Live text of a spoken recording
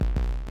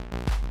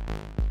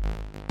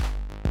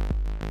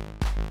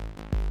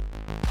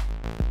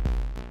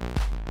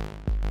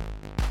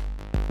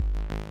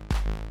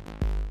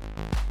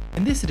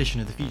In this edition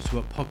of the Future to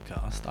Work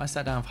podcast, I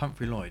sat down with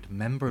Humphrey Lloyd,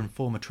 member and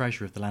former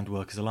treasurer of the Land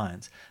Workers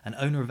Alliance and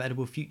owner of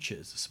Edible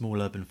Futures, a small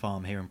urban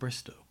farm here in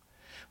Bristol.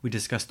 We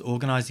discussed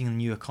organising the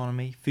new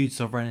economy, food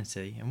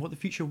sovereignty and what the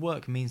future of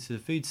work means to the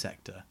food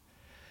sector.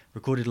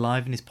 Recorded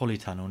live in his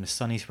polytunnel on a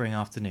sunny spring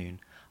afternoon,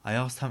 I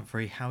asked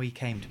Humphrey how he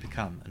came to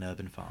become an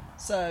urban farmer.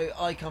 So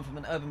I come from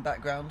an urban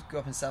background, grew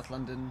up in South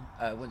London,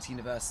 went to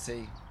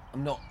university.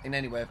 I'm not in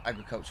any way of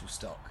agricultural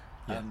stock.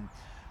 Yeah.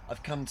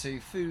 I've come to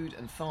food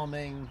and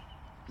farming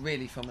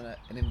really from an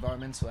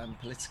environmental and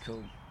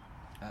political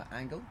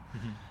angle.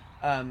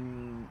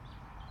 Mm-hmm.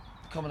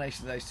 The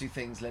combination of those two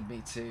things led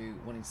me to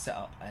wanting to set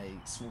up a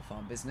small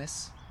farm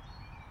business,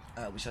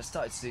 which I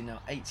started to do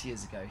now 8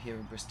 years ago here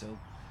in Bristol.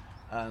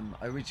 I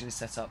originally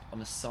set up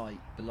on a site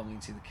belonging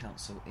to the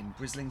council in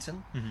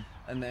Brislington,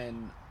 and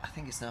then I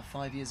think it's now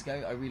 5 years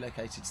ago I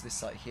relocated to this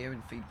site here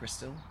in Feed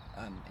Bristol,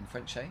 in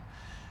Frenchay,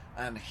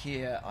 and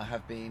here I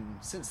have been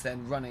since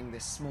then running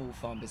this small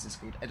farm business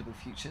called Edible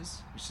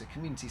Futures, which is a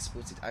community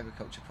supported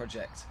agriculture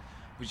project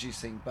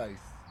producing both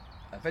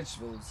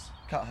vegetables,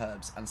 cut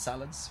herbs and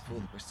salads for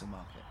the Bristol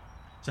market.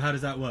 So how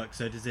does that work?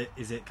 So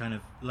is it kind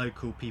of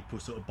local people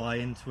sort of buy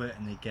into it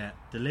and they get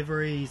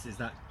deliveries? Is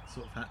that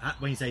sort of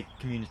when you say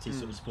community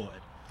sort of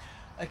supported?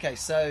 Okay,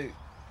 so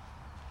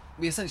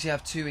we essentially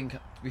have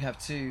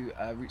two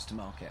routes to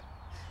market.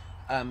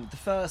 The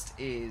first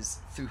is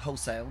through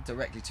wholesale,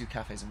 directly to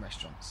cafes and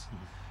restaurants.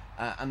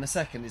 And the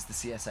second is the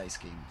CSA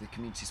scheme, the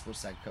Community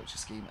Supported Agriculture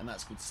Scheme, and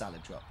that's called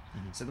Salad Drop.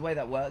 So the way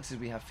that works is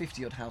we have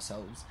 50 odd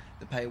households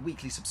that pay a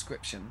weekly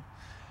subscription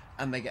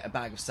and they get a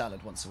bag of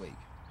salad once a week.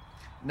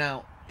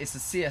 Now, it's the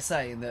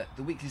CSA in that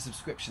the weekly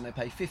subscription they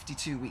pay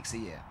 52 weeks a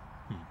year.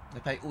 They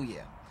pay all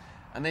year.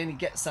 And they only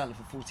get salad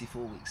for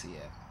 44 weeks a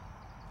year.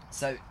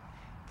 So,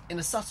 in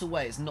a subtle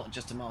way, it's not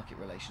just a market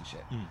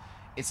relationship.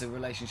 It's a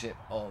relationship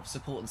of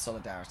support and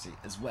solidarity,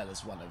 as well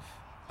as one of,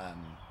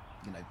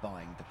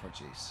 buying the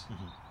produce.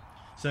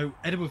 So,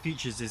 Edible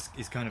Futures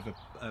is kind of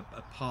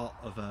a part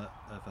of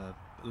a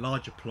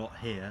larger plot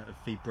here of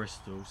Feed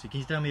Bristol. So, can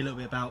you tell me a little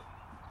bit about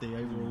the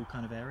overall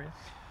kind of area?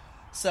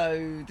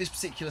 So this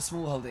particular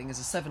smallholding is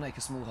a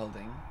 7-acre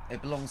smallholding. It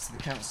belongs to the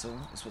council.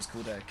 It's what's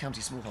called a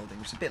county smallholding,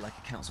 which is a bit like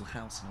a council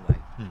house in a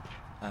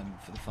way,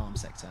 for the farm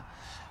sector.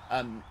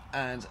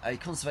 And a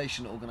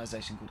conservation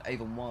organisation called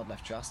Avon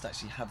Wildlife Trust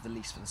actually have the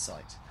lease for the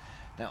site.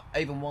 Now,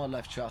 Avon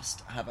Wildlife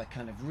Trust have a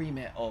kind of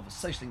remit of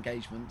social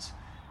engagement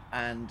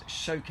and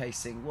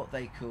showcasing what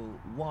they call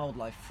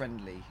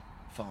wildlife-friendly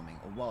farming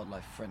or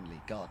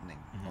wildlife-friendly gardening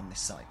on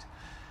this site.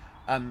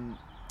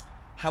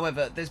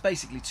 However, there's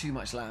basically too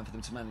much land for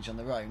them to manage on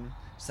their own,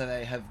 so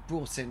they have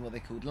brought in what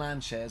they called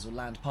land shares or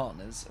land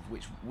partners, of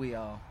which we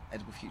are,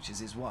 Edible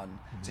Futures is one,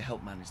 to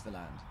help manage the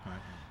land. Right.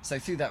 So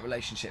through that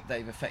relationship,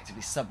 they've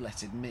effectively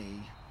subletted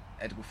me,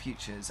 Edible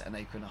Futures, an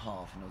acre and a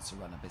half in order to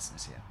run a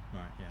business here.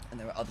 Right, yeah. And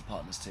there are other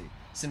partners too.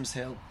 Sims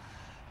Hill,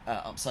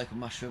 Upcycle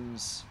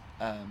Mushrooms,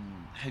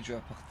 Hedgerow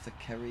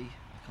Apothecary,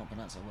 I can't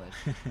pronounce that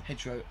word,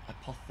 Hedgerow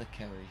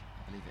Apothecary,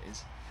 I believe it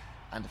is,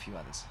 and a few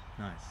others.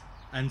 Nice.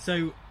 And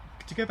so,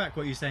 to go back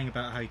what you were saying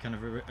about how you kind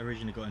of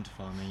originally got into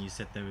farming, you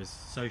said there was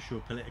social,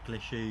 political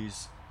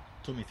issues.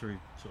 Talk me through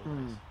sort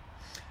of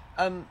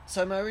those.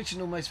 So my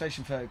original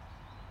motivation for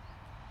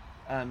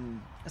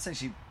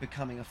essentially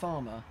becoming a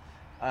farmer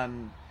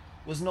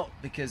was not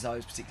because I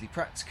was particularly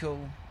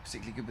practical,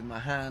 particularly good with my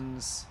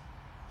hands,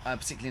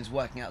 particularly into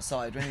working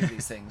outside or any of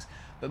these things,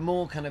 but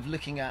more kind of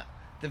looking at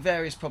the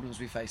various problems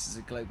we face as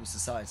a global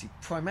society,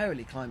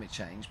 primarily climate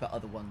change, but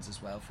other ones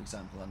as well, for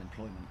example,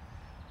 unemployment,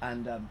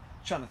 and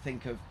trying to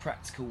think of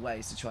practical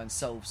ways to try and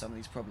solve some of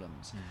these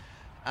problems.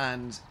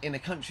 And in a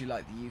country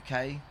like the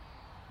UK,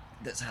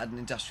 that's had an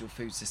industrial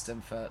food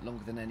system for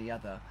longer than any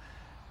other,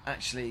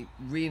 actually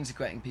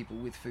reintegrating people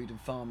with food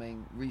and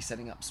farming,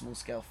 resetting up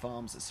small-scale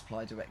farms that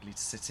supply directly to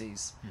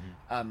cities,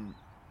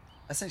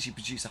 essentially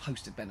produce a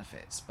host of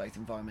benefits, both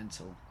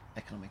environmental,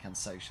 economic and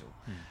social.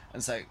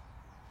 And so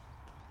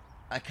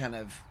I kind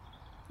of,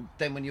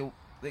 then when you're,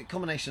 the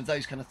combination of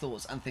those kind of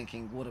thoughts and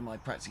thinking, what am I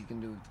practically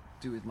going to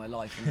do with my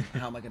life and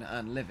how am I going to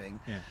earn a living,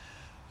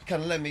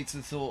 kind of led me to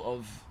the thought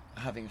of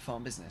having a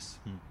farm business.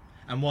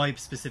 And why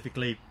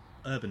specifically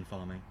urban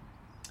farming?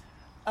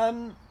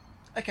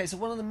 Okay, so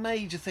one of the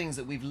major things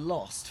that we've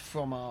lost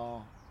from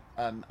our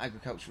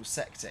agricultural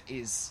sector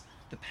is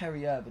the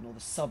peri-urban or the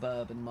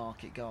suburban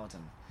market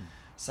garden.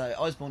 So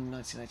I was born in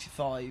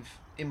 1985.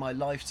 In my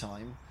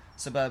lifetime,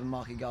 suburban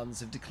market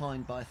gardens have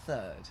declined by a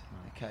third.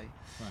 Okay,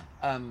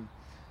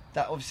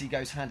 that obviously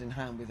goes hand in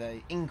hand with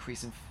a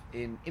increase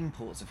in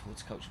imports of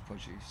horticultural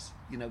produce.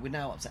 You know, we're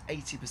now up to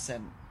 80%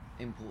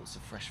 imports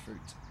of fresh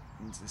fruit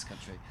into this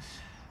country.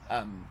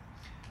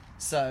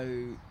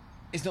 So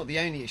it's not the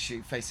only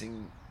issue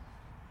facing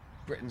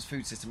Britain's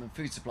food system and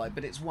food supply,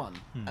 but it's one.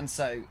 And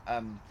so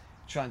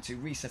trying to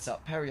reset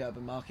up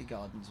peri-urban market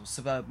gardens or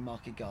suburban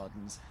market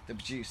gardens that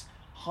produce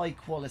high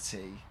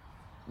quality,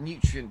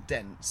 nutrient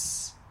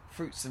dense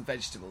fruits and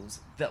vegetables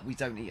that we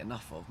don't eat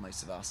enough of,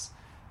 most of us,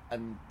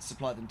 and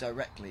supply them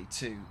directly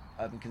to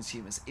urban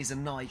consumers is a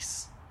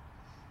nice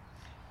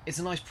it's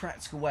a nice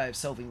practical way of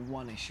solving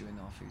one issue in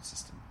our food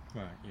system.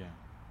 Right. Yeah.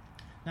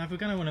 Now, if we're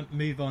going to want to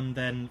move on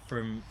then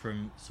from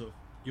sort of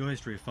your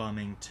history of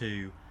farming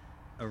to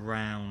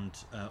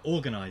around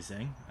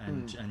organising,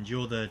 and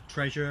you're the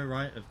treasurer,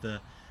 right, of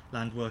the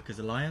Land Workers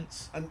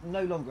Alliance. And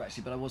no longer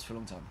actually, but I was for a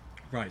long time.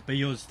 Right, but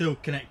you're still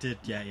connected.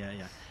 Yeah.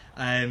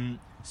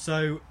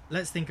 So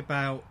let's think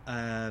about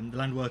the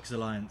Land Workers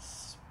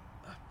Alliance.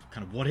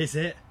 Kind of, what is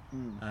it?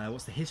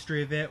 What's the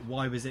history of it?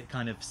 Why was it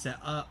kind of set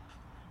up?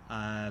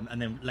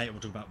 And then later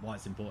we'll talk about why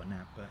it's important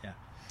now. But yeah.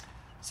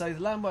 So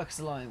the Land Workers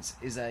Alliance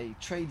is a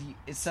trade.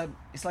 It's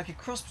like a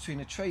cross between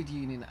a trade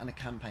union and a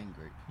campaign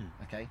group.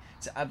 Okay,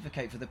 to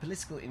advocate for the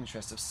political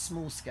interests of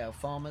small-scale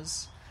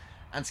farmers,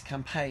 and to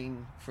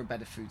campaign for a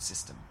better food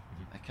system.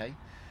 Okay,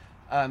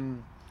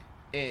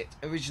 it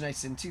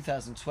originated in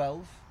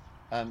 2012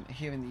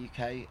 here in the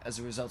UK as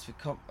a result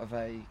of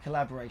a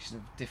collaboration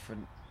of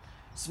different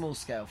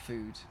small-scale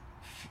food,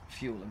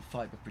 fuel, and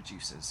fibre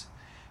producers,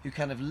 who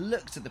kind of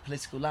looked at the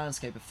political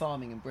landscape of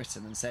farming in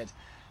Britain and said,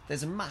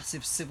 there's a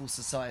massive civil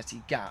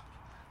society gap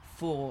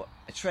for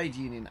a trade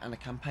union and a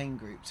campaign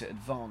group to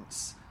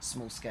advance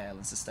small-scale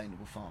and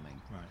sustainable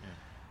farming. Right. Yeah.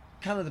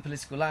 Kind of the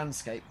political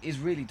landscape is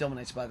really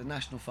dominated by the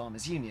National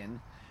Farmers Union,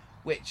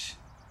 which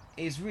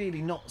is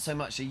really not so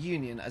much a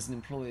union as an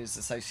employers'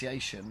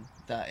 association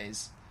that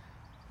is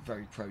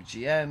very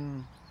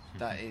pro-GM,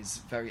 that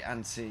is very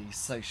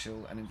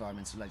anti-social and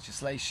environmental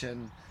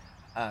legislation,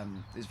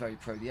 is very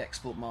pro the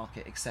export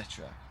market,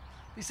 etc.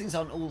 These things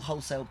aren't all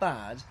wholesale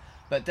bad,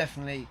 but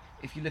definitely,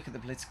 if you look at the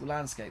political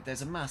landscape,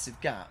 there's a massive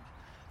gap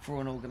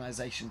for an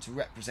organisation to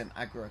represent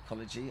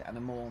agroecology and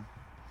a more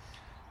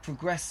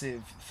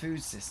progressive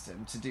food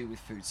system to do with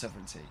food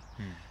sovereignty.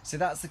 So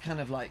that's the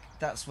kind of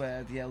that's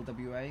where the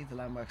LWA, the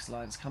Land Workers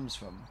Alliance, comes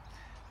from.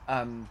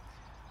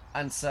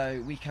 And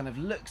so we kind of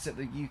looked at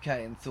the UK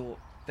and thought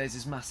there's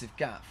this massive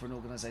gap for an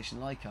organisation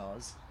like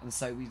ours, and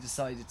so we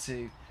decided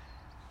to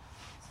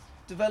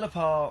develop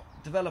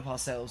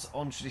ourselves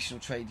on traditional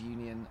trade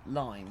union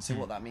lines. So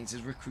what that means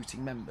is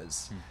recruiting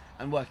members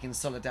and working in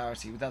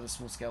solidarity with other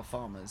small-scale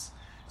farmers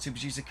to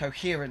produce a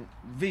coherent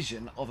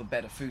vision of a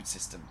better food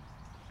system.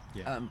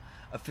 Yeah.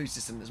 A food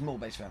system that's more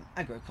based around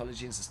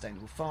agroecology and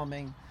sustainable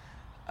farming,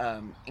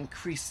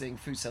 increasing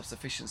food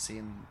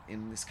self-sufficiency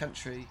in this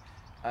country,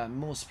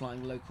 more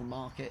supplying local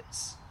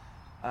markets,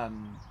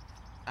 and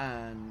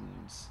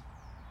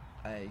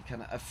a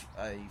kind of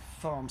a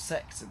farm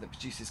sector that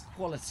produces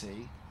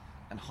quality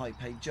and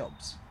high-paid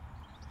jobs.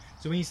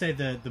 So when you say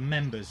the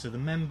members, so the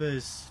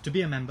members, to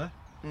be a member,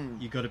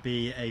 you've got to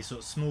be a sort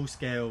of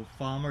small-scale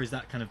farmer. Is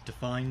that kind of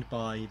defined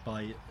by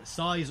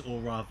size, or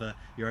rather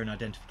your own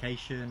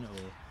identification,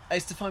 or?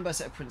 It's defined by a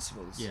set of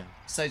principles. Yeah.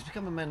 So to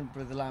become a member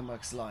of the Land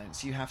Workers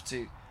Alliance, you have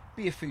to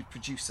be a food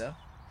producer,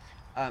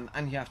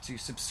 and you have to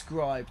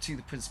subscribe to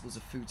the principles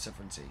of food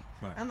sovereignty.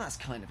 Right. And that's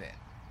kind of it.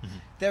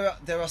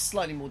 There are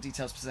slightly more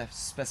detailed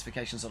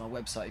specifications on our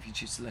website if you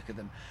choose to look at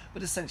them,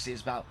 but essentially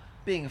it's about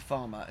being a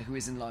farmer who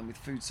is in line with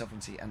food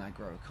sovereignty and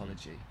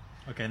agroecology.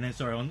 Okay, and then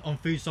sorry, on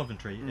food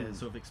sovereignty,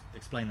 sort of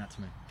explain that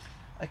to me.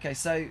 Okay,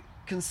 so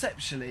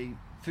conceptually,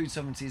 food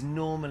sovereignty is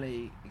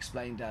normally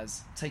explained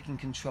as taking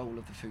control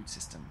of the food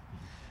system.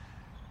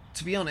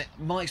 To be honest,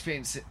 my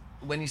experience,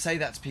 when you say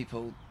that to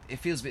people, it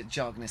feels a bit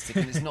jargonistic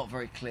and it's not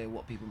very clear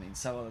what people mean,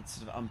 so I'll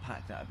sort of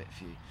unpack that a bit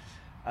for you.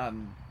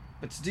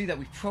 But to do that,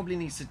 we probably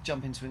need to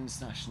jump into an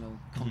international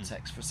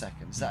context for a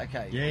second. Is that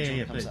okay?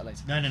 Yeah. Come to that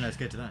later? No, let's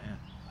get to that, yeah.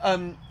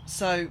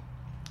 So,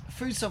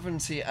 food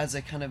sovereignty as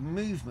a kind of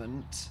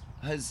movement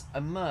has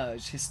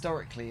emerged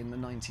historically in the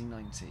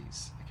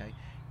 1990s. Okay,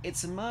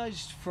 it's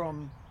emerged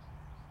from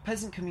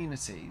peasant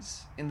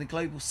communities in the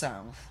global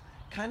south,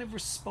 kind of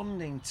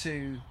responding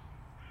to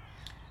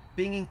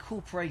being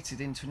incorporated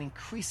into an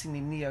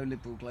increasingly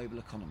neoliberal global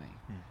economy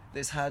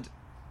that's had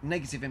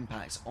negative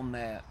impacts on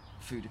their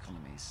food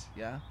economies.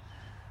 Yeah,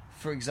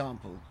 for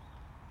example,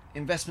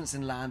 investments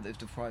in land that have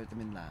deprived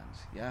them in land.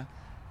 Yeah.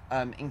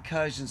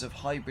 Incursions of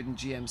hybrid and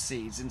GM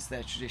seeds into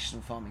their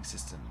traditional farming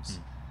systems,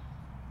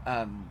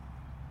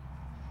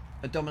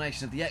 a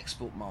domination of the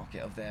export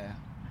market of their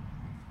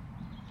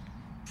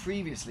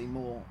previously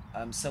more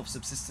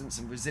self-subsistence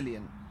and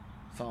resilient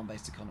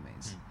farm-based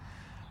economies,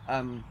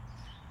 and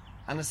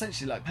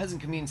essentially, like,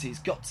 peasant communities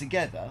got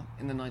together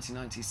in the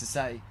 1990s to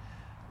say,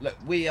 look,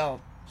 we are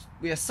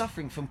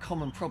suffering from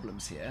common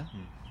problems here,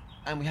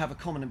 and we have a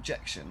common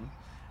objection.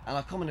 And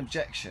our common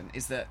objection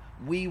is that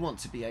we want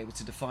to be able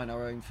to define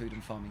our own food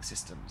and farming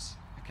systems,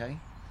 okay?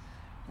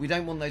 We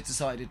don't want those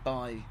decided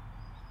by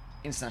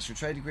international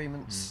trade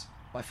agreements,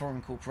 by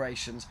foreign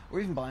corporations, or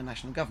even by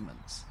national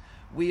governments.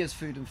 We as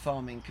food and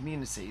farming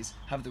communities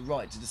have the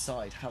right to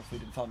decide how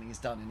food and farming is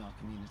done in our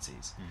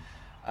communities.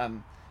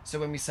 So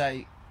when we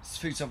say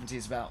food sovereignty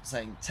is about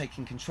saying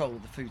taking control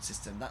of the food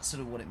system, that's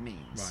sort of what it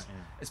means. Right,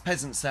 yeah. It's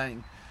peasants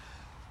saying...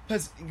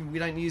 we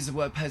don't use the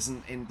word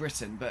peasant in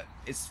Britain, but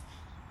it's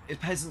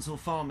peasants or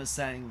farmers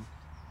saying,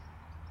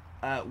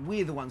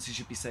 we're the ones who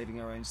should be saving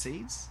our own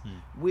seeds. Hmm.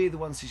 We're the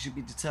ones who should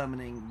be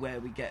determining where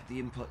we get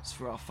the inputs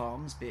for our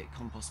farms, be it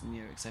compost,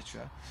 manure,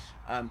 etc.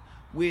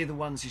 We're the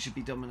ones who should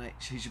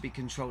be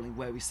controlling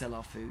where we sell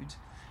our food.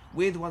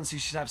 We're the ones who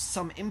should have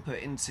some input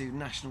into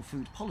national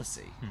food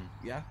policy.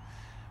 Yeah,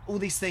 all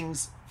these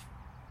things.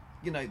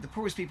 You know, the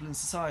poorest people in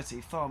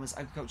society, farmers,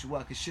 agricultural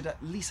workers, should at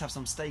least have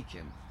some stake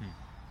in.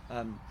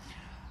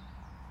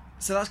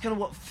 So that's kind of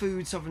what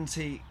food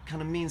sovereignty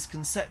kind of means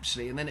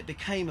conceptually, and then it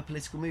became a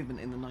political movement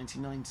in the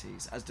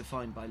 1990s, as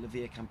defined by La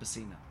Via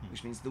Campesina,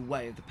 which means the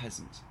way of the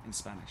peasant in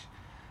Spanish.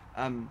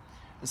 And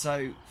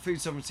so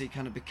food sovereignty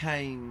kind of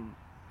became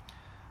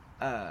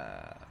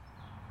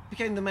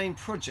the main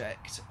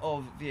project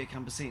of Via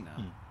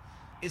Campesina.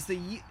 Is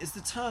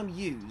the term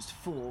used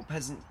for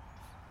peasant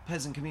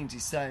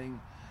communities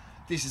saying,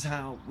 this is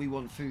how we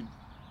want food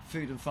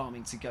and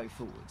farming to go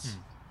forwards.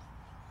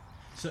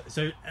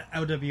 So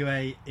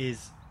LWA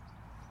is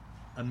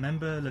a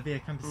member of La Via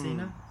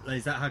Campesina?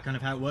 Is that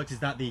how it works? Is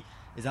that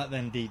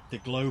then the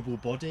global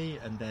body,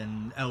 and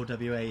then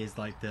LWA is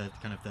like the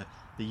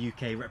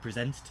UK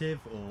representative,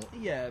 or?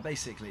 Yeah,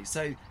 basically.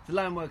 So the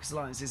Land Workers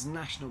Alliance is a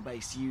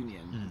national-based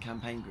union and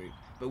campaign group,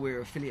 but we're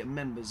affiliate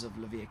members of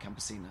La Via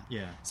Campesina.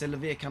 Yeah. So La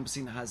Via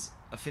Campesina has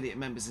affiliate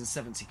members in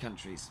 70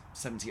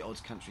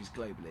 odd countries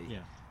globally. Yeah.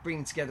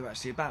 Bringing together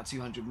actually about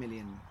 200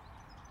 million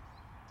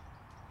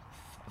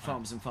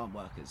farmers and farm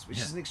workers, which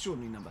is an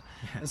extraordinary number.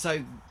 Yeah. And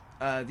so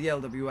the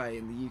LWA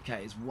in the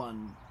UK is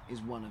one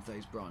of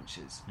those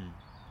branches.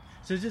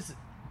 So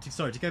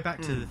to go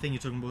back to the thing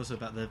you're talking about also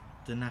about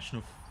the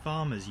National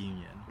Farmers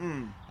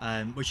Union,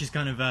 which is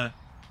kind of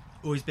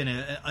always been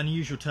an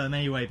unusual term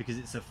anyway, because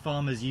it's a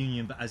farmers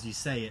union, but as you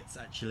say, it's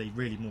actually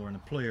really more an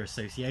employer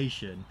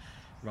association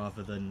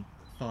rather than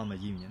farmer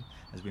union,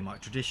 as we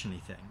might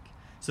traditionally think.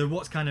 So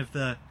what's kind of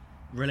the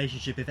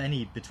relationship, if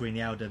any, between the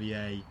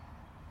LWA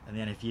and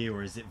the NFU,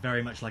 or is it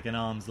very much like an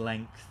arm's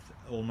length,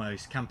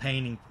 almost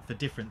campaigning for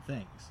different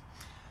things?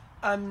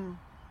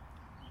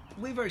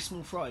 We're very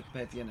small fry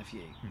compared to the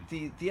NFU.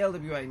 The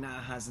LWA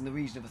now has in the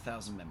region of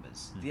 1,000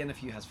 members. The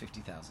NFU has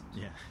 50,000.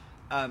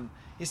 Yeah.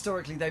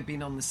 Historically, they've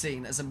been on the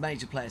scene as a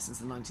major player since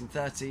the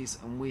 1930s,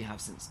 and we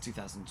have since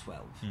 2012.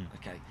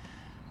 Okay.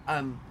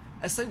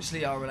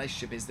 Essentially, our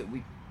relationship is that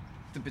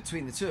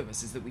between the two of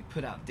us is that we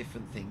put out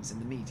different things in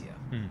the media.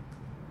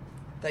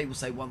 They will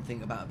say one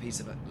thing about a piece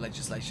of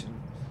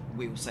legislation,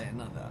 we will say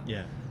another.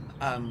 Yeah.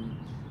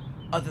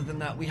 Other than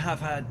that, we've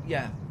had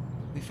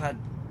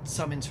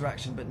some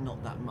interaction, but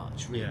not that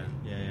much, really.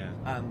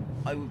 Yeah.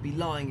 I would be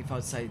lying if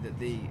I'd say that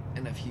the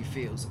NFU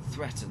feels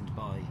threatened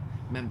by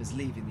members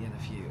leaving the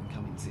NFU and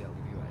coming to the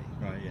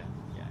LWA. Right. Yeah.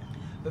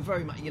 But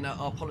very much,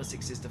 our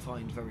politics is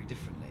defined very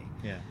differently.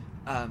 Yeah.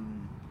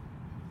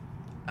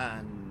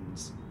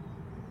 And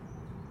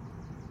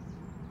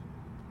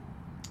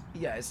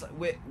yeah, it's like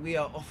we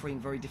are offering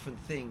very different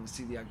things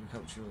to the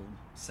agricultural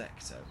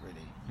sector,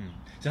 really.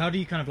 So how do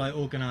you kind of like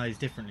organise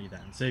differently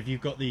then? So if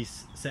you've got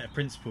these set of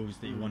principles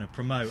that you want to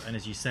promote, and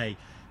as you say,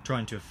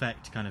 trying to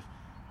affect kind of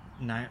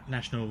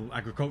national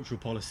agricultural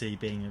policy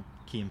being a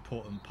key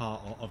important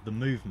part of the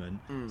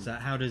movement, so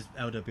how does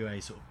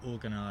LWA sort of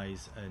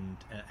organise and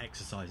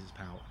exercise its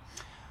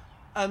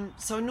power?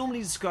 So I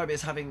normally describe it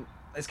as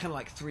there's kind of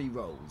like three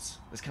roles.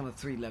 There's kind of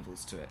three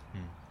levels to it.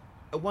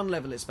 At one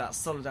level, it's about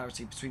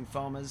solidarity between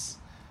farmers,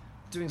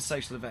 doing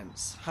social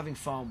events, having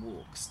farm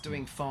walks,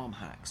 doing farm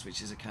hacks,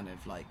 which is a kind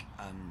of like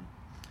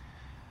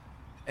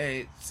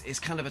it's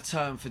kind of a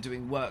term for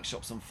doing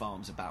workshops on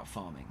farms about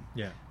farming.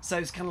 Yeah. So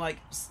it's kind of like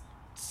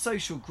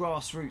social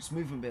grassroots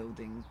movement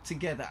building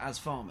together as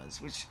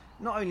farmers, which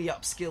not only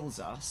upskills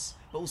us,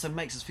 but also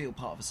makes us feel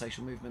part of a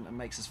social movement and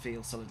makes us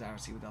feel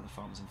solidarity with other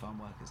farmers and farm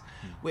workers,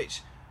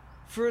 which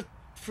for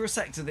a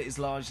sector that is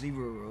largely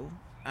rural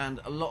and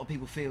a lot of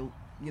people feel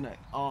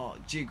are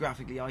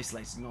geographically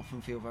isolated and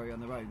often feel very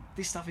on their own,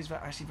 this stuff is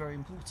actually very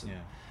important. Yeah.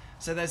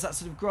 So there's that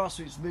sort of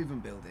grassroots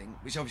movement building,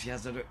 which obviously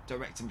has a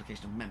direct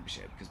implication of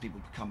membership, because people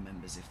become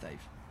members if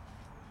they've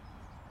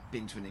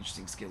been to an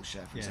interesting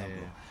Skillshare, for example.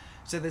 Yeah.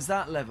 So there's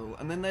that level,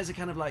 and then there's a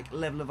kind of like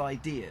level of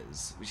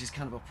ideas, which is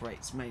kind of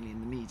operates mainly in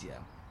the media.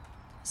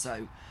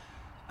 So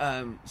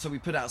we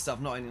put out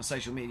stuff not only on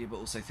social media but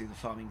also through the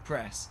farming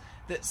press.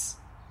 That's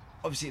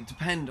obviously it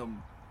depend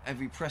on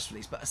every press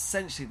release, but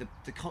essentially the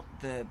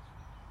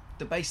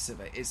basis of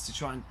it is to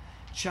try and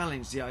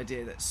challenge the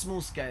idea that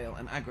small-scale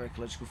and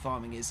agroecological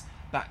farming is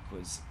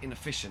backwards,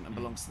 inefficient, and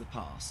belongs to the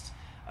past.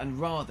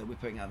 And rather, we're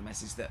putting out the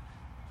message that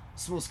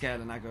small-scale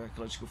and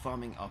agroecological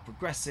farming are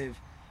progressive,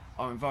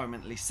 are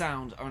environmentally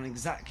sound, are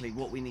exactly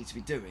what we need to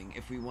be doing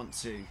if we want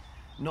to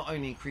not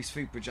only increase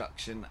food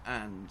production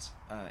and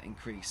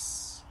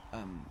increase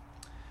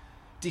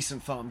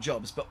decent farm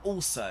jobs, but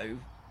also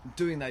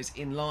doing those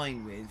in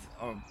line with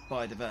our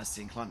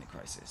biodiversity and climate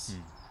crisis.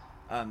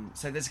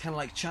 So there's kind of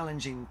like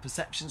challenging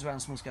perceptions around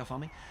small-scale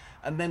farming,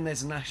 and then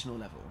there's a national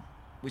level,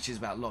 which is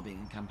about lobbying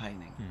and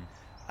campaigning,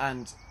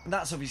 and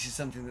that's obviously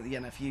something that the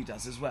NFU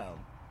does as well.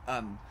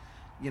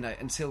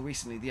 Until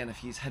recently, the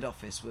NFU's head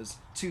office was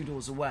 2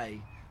 doors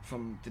away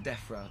from the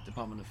DEFRA,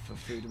 Department for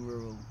Food and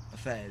Rural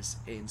Affairs,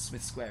 in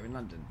Smith Square in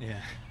London.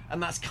 Yeah.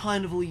 And that's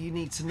kind of all you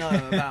need to know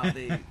about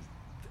the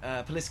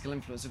political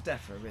influence of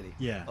DEFRA, really.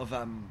 Yeah. Of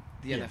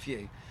the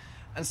NFU.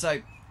 And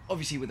so,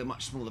 obviously, with a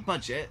much smaller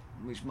budget,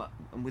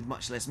 and with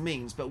much less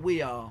means, but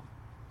we are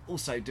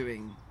also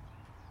doing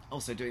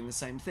the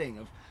same thing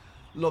of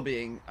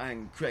lobbying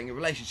and creating a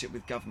relationship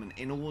with government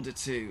in order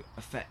to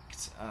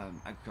affect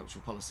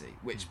agricultural policy,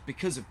 which,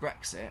 because of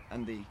Brexit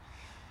and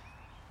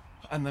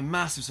the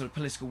massive sort of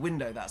political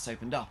window that's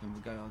opened up and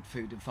regard on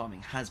food and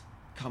farming, has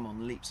come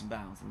on leaps and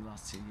bounds in the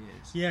last 2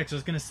 years. Yeah, because I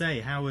was going to say,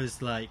 how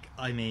was, like,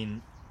 I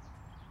mean,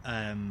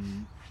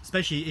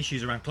 especially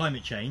issues around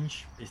climate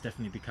change, it's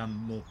definitely become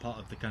more part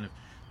of the kind of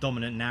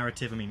dominant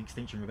narrative. I mean,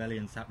 Extinction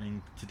Rebellion's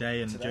happening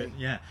today, and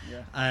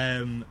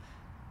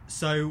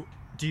so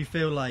do you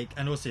feel like,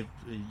 and also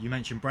you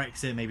mentioned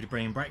Brexit, maybe to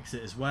bring in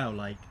Brexit as well,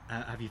 like,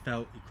 have you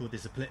felt you called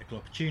this a political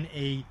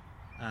opportunity?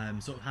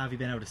 Sort of, how have you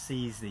been able to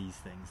seize these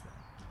things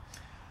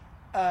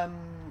then?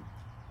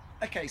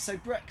 Okay, so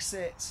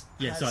Brexit.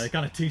 Yeah, sorry,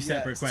 kind of two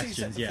separate questions.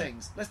 Two separate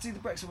things. Let's do the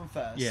Brexit one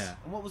first. Yeah.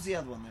 And what was the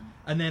other one then?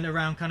 And then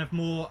around kind of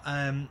more,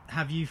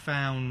 have you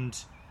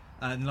found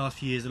in the last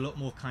few years a lot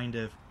more kind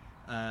of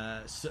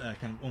kind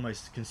of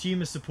almost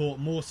consumer support,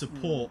 more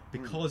support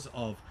because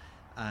of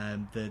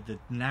the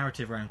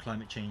narrative around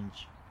climate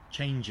change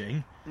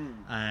changing?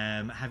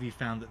 Have you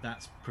found that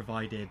that's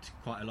provided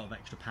quite a lot of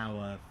extra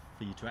power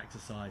for you to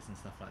exercise and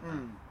stuff like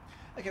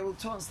that? Okay, well,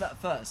 to answer that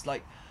first,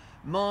 like,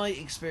 my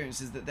experience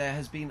is that there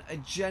has been a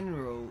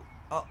general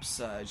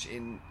upsurge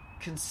in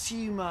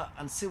consumer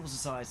and civil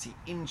society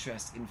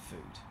interest in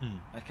food,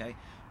 okay,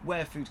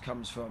 where food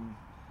comes from,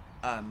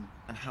 and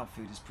how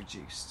food is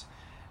produced.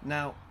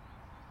 Now,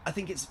 I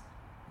think it's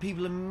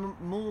people are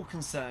more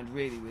concerned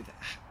really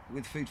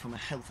with food from a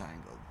health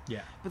angle.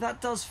 Yeah. But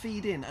that does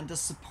feed in and does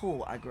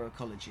support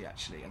agroecology,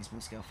 actually, and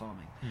small-scale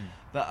farming.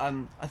 But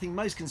I think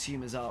most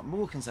consumers are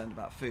more concerned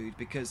about food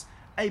because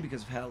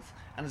of health,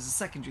 and as a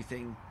secondary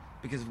thing,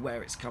 because of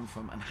where it's come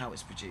from and how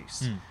it's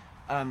produced.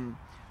 And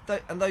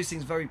those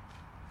things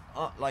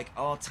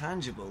are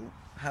tangible,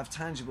 have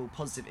tangible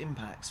positive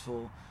impacts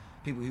for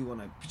people who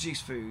want to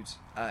produce food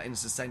in a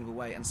sustainable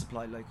way and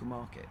supply local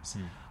markets.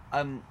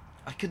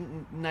 I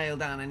couldn't nail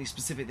down any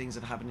specific things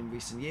that have happened in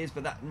recent years,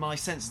 but my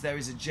sense is there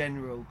is a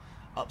general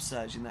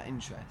upsurge in that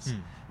interest.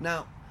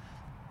 Now,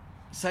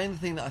 saying the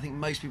thing that I think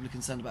most people are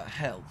concerned about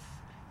health,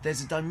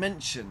 there's a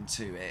dimension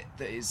to it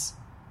that is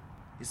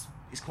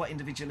quite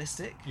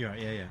individualistic. Yeah.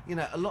 You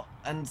know, a lot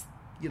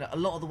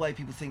of the way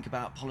people think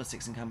about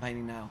politics and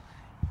campaigning now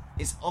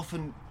is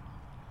often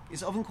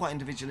quite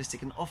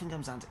individualistic and often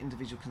comes down to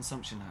individual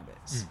consumption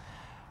habits,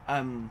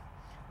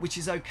 which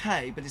is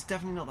okay, but it's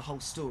definitely not the whole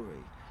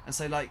story. And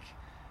so, like,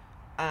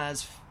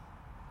 as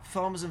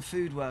farmers and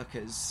food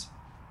workers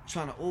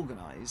trying to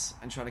organise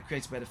and trying to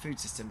create a better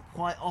food system,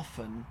 quite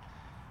often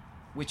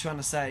we're trying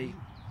to say,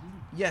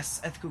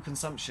 yes, ethical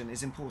consumption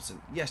is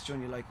important. Yes,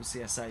 join your local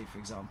CSA, for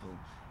example.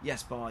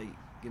 Yes, buy,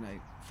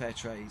 fair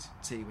trade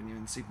tea when you're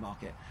in the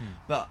supermarket.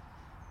 But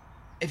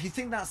if you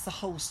think that's the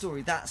whole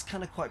story, that's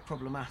kind of quite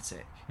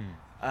problematic.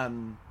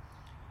 And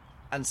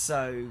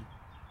so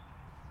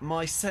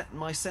my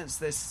sense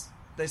there's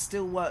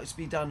still work to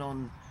be done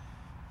on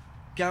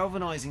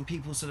galvanising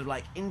people's sort of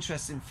like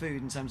interest in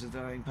food in terms of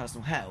their own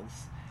personal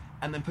health,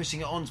 and then pushing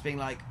it on to being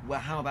like,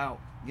 well, how about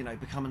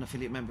become an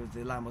affiliate member of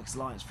the Landworkers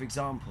Alliance, for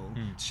example,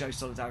 to show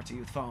solidarity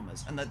with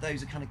farmers, and that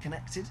those are kind of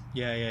connected.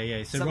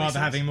 Yeah. So rather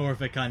having more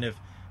of a kind of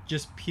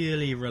just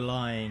purely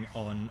relying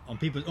on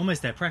people,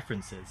 almost their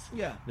preferences.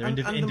 Yeah, and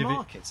the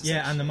markets.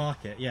 Yeah, and the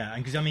market. Yeah,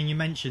 and because I mean, you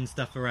mentioned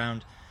stuff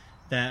around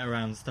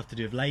stuff to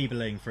do with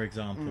labelling, for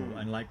example,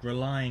 and like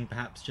relying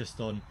perhaps just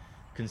on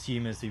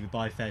consumers who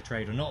buy fair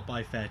trade or not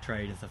buy fair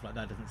trade and stuff like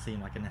that doesn't seem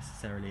like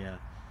necessarily a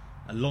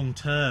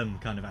long-term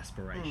kind of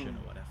aspiration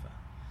or whatever.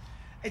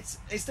 It's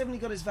definitely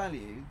got its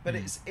value, but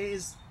it's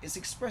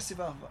expressive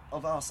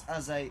of us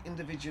as a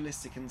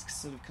individualistic and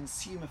sort of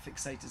consumer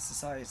fixated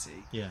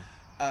society. Yeah.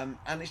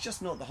 And it's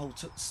just not the whole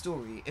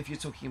story if you're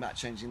talking about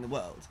changing the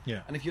world.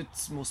 Yeah. And if you're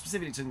more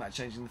specifically talking about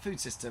changing the food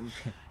system,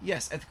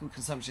 yes, ethical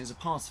consumption is a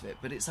part of it,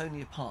 but it's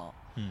only a part.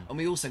 And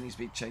we also need to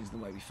be changing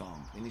the way we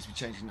farm. We need to be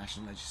changing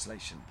national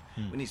legislation.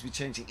 We need to be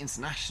changing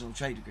international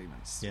trade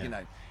agreements.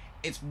 Yeah.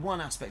 It's one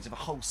aspect of a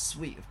whole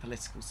suite of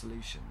political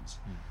solutions.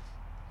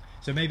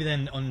 So maybe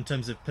then, in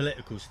terms of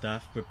political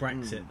stuff, with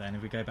Brexit, then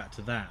if we go back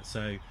to that,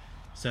 so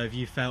have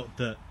you felt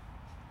that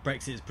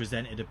Brexit has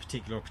presented a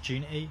particular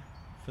opportunity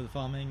for the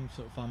farming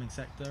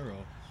sector,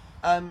 or?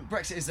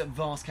 Brexit is a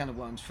vast can of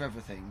worms for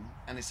everything,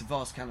 and it's a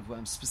vast can of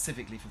worms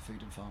specifically for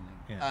food and farming.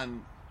 Yeah.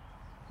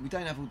 We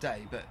don't have all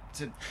day, but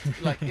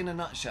in a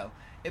nutshell,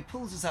 it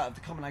pulls us out of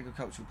the common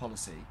agricultural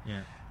policy.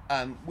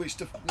 Yeah. Which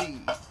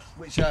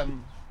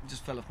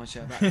just fell off my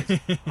chair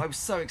backwards. I was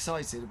so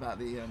excited about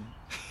the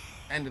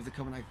end of the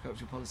common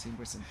agricultural policy in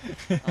Britain.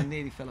 I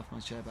nearly fell off my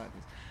chair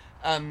backwards.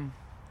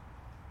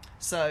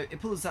 So it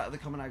pulls out of the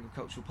Common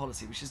Agricultural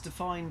Policy, which has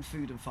defined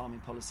food and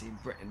farming policy in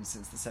Britain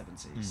since the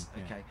 70s.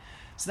 Yeah. Okay,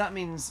 so that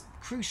means,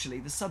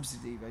 crucially, the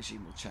subsidy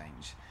regime will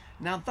change.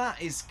 Now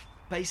that is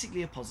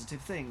basically a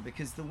positive thing,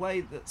 because the way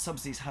that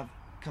subsidies have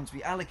come to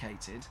be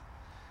allocated,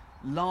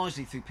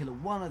 largely through Pillar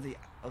 1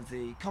 of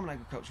the Common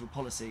Agricultural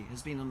Policy,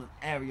 has been on an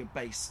area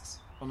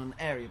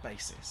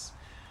basis.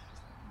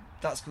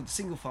 That's called the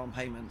single farm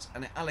payment,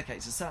 and it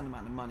allocates a certain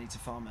amount of money to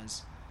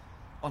farmers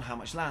on how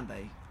much land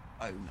they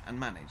own and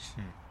manage.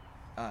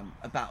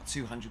 About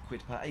 200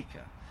 quid per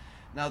acre.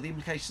 Now the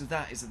implication of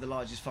that is that the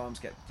largest farms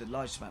get the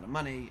largest amount of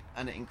money,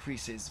 and it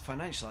increases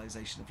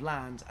financialisation of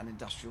land and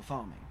industrial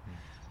farming.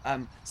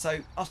 So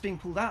us being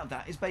pulled out of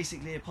that is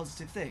basically a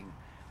positive thing,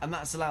 and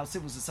that's allowed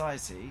civil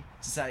society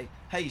to say,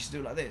 hey, you should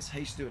do it like this, hey,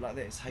 you should do it like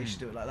this, hey, you should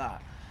do it like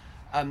that.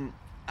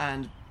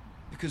 And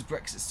because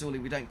Brexit's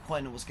stalling, we don't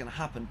quite know what's going to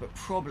happen, but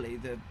probably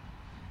the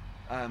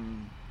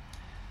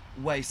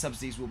way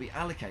subsidies will be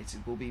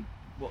allocated will be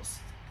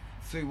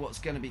through what's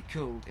going to be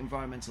called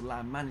environmental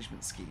land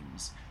management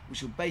schemes,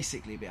 which will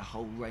basically be a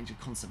whole range of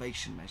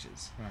conservation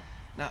measures. Right.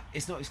 Now,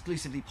 it's not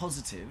exclusively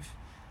positive,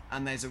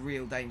 and there's a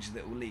real danger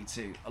that will lead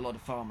to a lot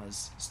of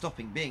farmers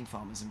stopping being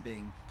farmers and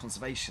being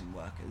conservation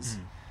workers,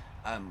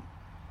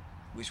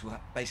 which will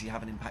basically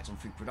have an impact on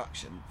food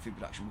production. Food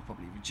production will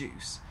probably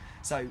reduce.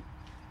 So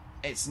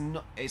it's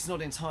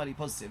not entirely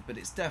positive, but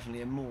it's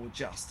definitely a more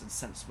just and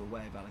sensible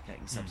way of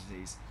allocating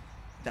subsidies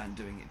than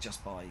doing it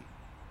just by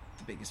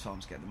the biggest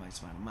farms get the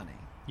most amount of money.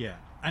 Yeah,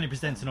 and it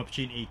presents an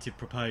opportunity to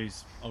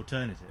propose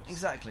alternatives.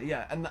 Exactly,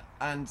 yeah,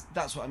 and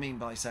that's what I mean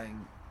by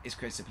saying it's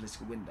created a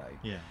political window.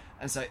 Yeah.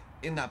 And so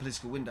in that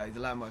political window, the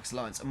Land Workers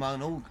Alliance,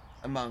 among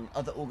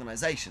other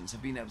organisations,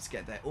 have been able to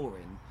get their oar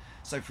in.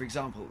 So, for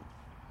example,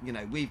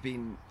 we've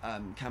been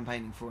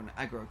campaigning for an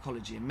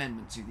agroecology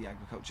amendment to the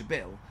Agriculture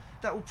Bill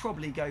that will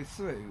probably go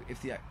through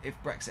if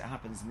Brexit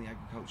happens and the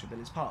Agriculture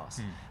Bill is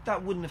passed.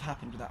 That wouldn't have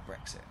happened without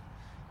Brexit.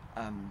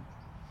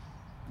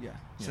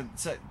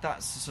 So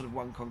that's sort of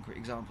one concrete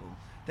example.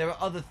 There are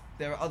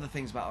other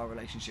things about our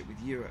relationship with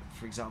Europe.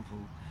 For example,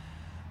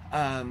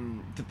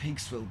 the pig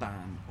swill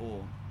ban,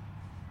 or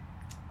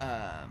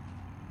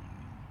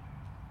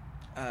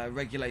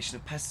regulation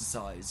of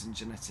pesticides and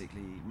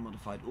genetically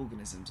modified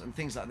organisms, and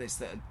things like this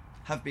that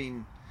have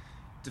been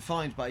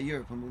defined by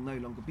Europe and will no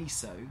longer be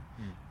so,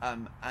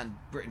 and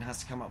Britain has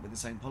to come up with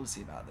its own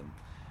policy about them.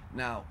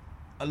 Now,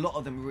 a lot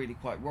of them are really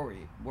quite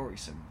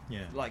worrisome,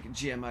 like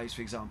GMOs,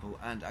 for example,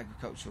 and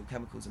agricultural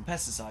chemicals and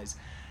pesticides.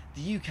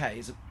 The UK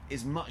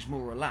is much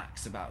more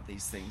relaxed about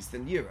these things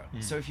than Europe.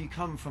 So if you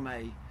come from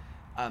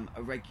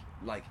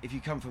if you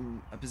come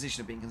from a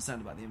position of being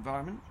concerned about the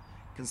environment,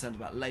 concerned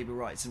about labour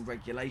rights and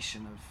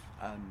regulation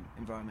of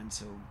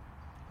environmental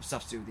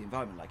stuff to do with the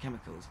environment, like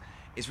chemicals,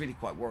 it's really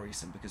quite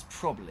worrisome, because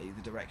probably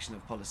the direction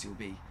of policy will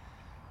be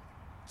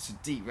to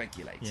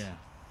deregulate.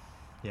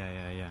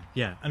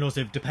 Yeah, and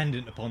also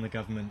dependent upon the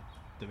government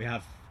that we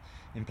have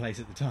in place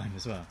at the time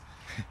as well.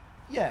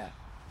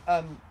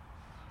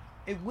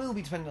 It will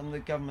be dependent on the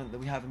government that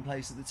we have in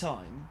place at the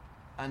time,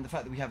 and the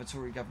fact that we have a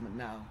Tory government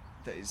now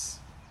that is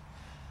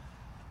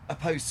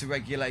opposed to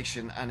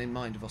regulation and in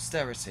mind of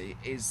austerity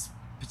is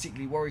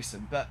particularly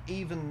worrisome. But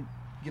even,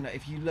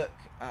 if you look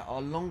at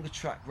our longer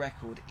track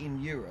record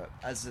in Europe,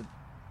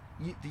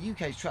 the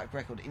UK's track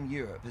record in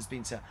Europe has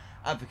been to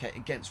advocate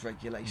against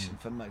regulation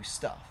for most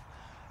stuff.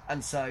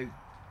 And so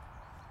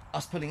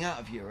us pulling out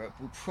of Europe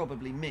will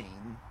probably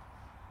mean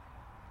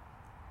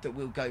that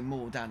we'll go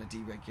more down a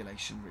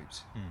deregulation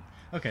route.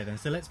 Okay then,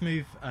 so let's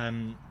move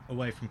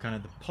away from kind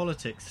of the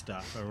politics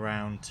stuff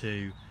around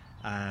to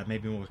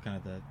maybe more kind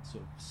of the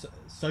sort of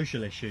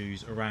social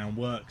issues around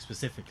work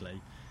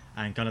specifically,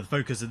 and kind of the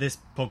focus of this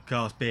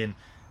podcast being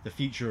the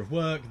future of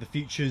work, the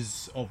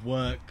futures of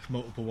work,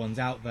 multiple ones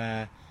out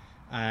there,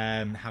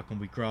 how can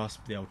we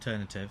grasp the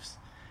alternatives.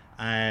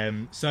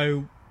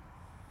 So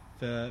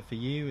for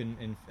you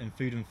in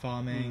food and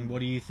farming, what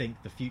do you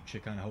think the future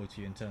kind of holds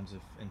for you in terms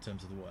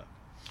of the work?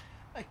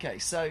 Okay,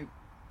 so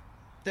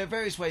there are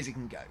various ways it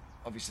can go,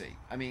 obviously.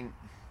 I mean,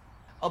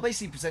 I'll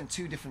basically present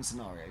two different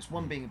scenarios,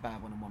 one being a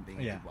bad one and one being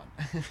a good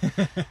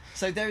one.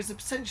 So there is the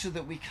potential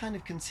that we kind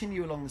of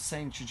continue along the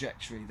same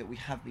trajectory that we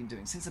have been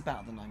doing since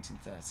about the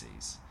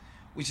 1930s,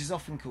 which is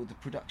often called the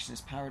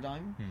productionist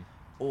paradigm,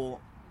 or,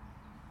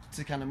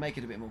 to kind of make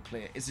it a bit more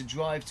clear, is a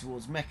drive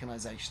towards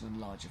mechanisation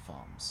and larger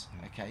farms,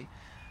 okay?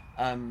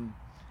 And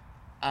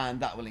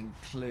that will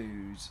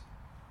include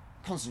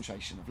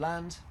concentration of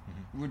land,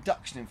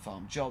 reduction in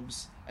farm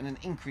jobs, and an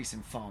increase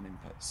in farm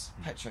inputs,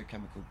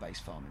 petrochemical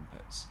based farm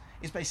inputs.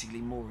 It's basically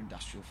more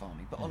industrial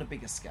farming, but on a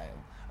bigger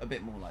scale, a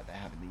bit more like they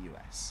have in the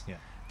US.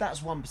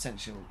 That's one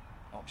potential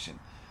option.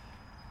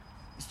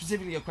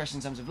 Specifically your question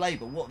in terms of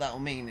labour, what that will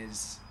mean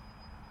is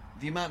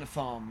the amount of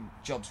farm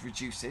jobs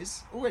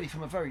reduces already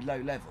from a very low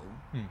level,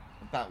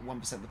 about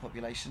 1% of the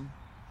population,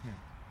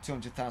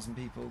 200,000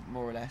 people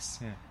more or less.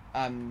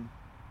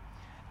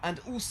 And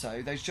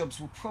also, those jobs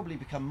will probably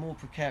become more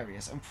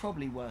precarious and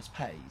probably worse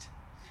paid.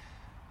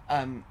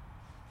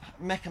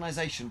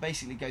 Mechanisation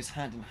basically goes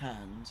hand in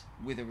hand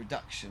with a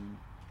reduction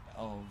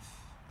of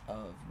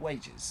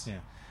wages. Yeah.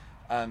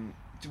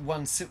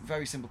 One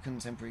very simple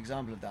contemporary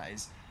example of that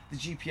is the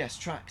GPS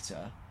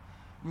tractor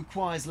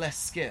requires less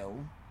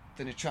skill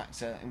than a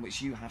tractor in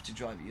which you have to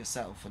drive it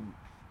yourself. And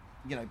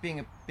being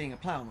a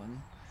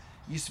ploughman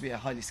used to be a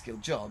highly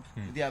skilled job.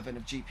 With the advent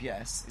of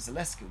GPS, it's a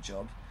less skilled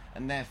job,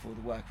 and therefore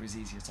the worker is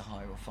easier to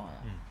hire or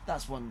fire.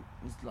 That's one,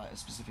 like a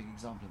specific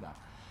example of that.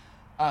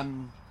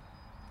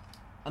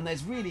 And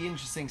there's really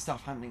interesting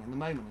stuff happening at the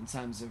moment in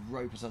terms of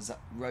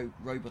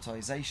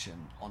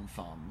robotisation on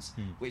farms,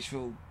 which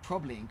will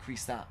probably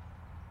increase that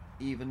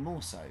even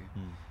more so.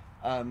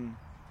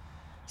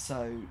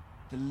 So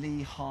the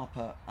Lee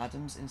Harper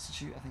Adams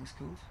Institute, I think it's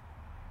called,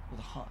 or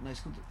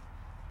it's called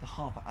the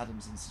Harper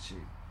Adams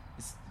Institute.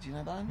 Do you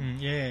know that?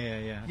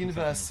 Yeah.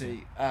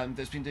 University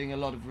that's been doing a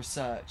lot of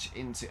research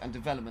into and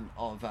development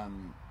of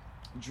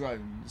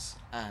drones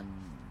and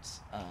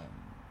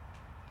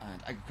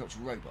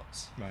agricultural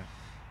robots. Right.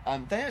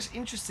 They actually,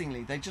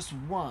 interestingly, they just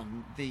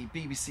won the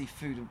BBC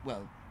Food and it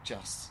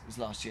was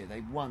last year.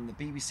 They won the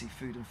BBC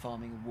Food and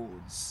Farming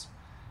Awards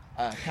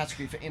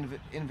category for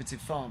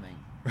innovative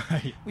farming,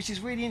 Right. which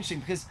is really interesting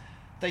because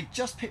they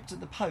just picked at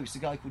the post a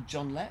guy called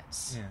John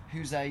Letts,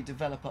 who's a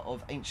developer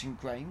of ancient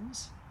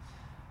grains.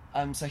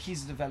 So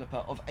he's a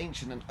developer of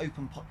ancient and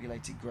open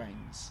populated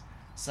grains.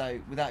 So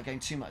without going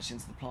too much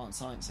into the plant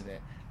science of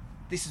it,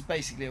 this is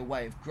basically a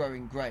way of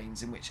growing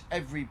grains in which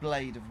every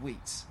blade of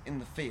wheat in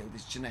the field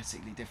is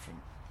genetically different.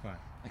 Right.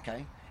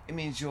 Okay? It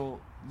means your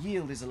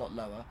yield is a lot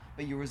lower,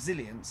 but your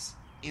resilience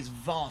is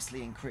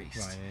vastly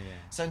increased. Right. Yeah.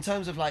 So in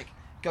terms of like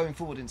going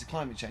forward into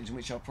climate change, in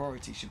which our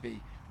priority should be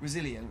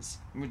resilience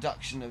and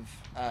reduction of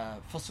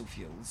fossil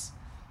fuels,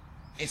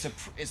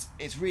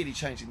 it's really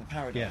changing the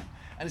paradigm. Yeah.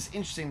 And it's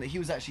interesting that he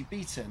was actually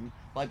beaten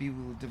by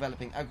people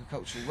developing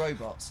agricultural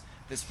robots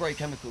that spray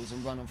chemicals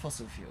and run on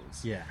fossil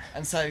fuels. Yeah.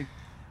 And so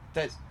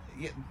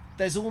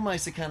there's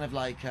almost a kind of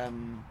like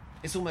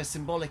it's almost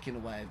symbolic in a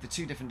way of the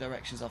two different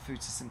directions our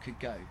food system could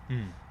go.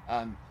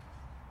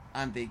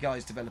 And the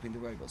guys developing the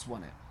robots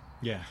won it.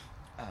 Yeah.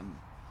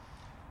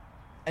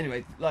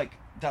 Anyway, like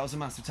that was a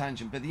massive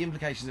tangent, but the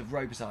implications of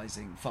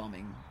robotising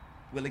farming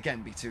will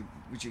again be to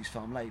reduce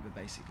farm labour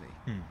basically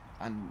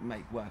and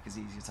make workers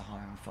easier to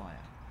hire and fire.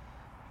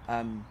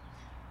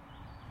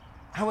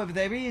 However,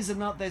 there's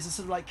a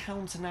sort of like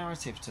counter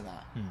narrative to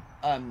that,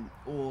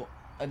 or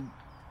an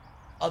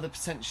other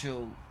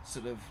potential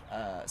sort of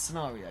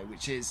scenario,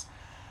 which is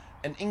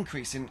an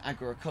increase in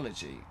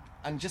agroecology.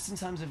 And just in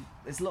terms of,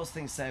 there's lots of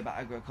things to say about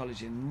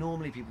agroecology, and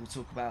normally people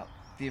talk about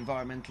the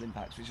environmental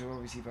impacts, which are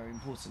obviously very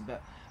important,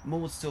 but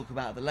more to talk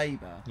about the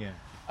labour. Yeah.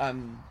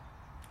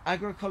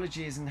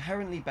 Agroecology is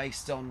inherently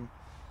based on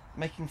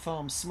making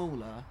farms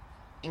smaller,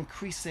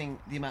 increasing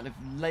the amount of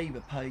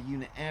labour per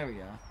unit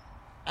area,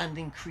 and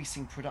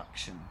increasing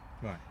production.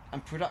 Right.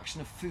 And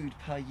production of food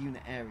per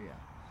unit area.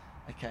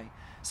 Okay,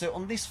 so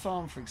on this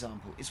farm, for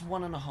example, it's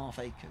 1.5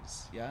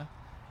 acres. Yeah,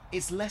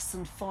 it's less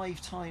than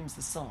 5 times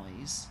the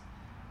size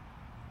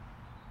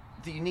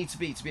that you need to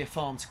be a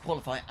farm to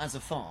qualify as a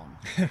farm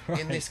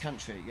in this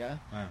country. Yeah.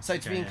 Wow. So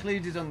to be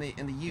included in the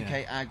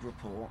UK Ag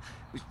report,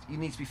 which you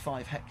need to be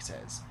 5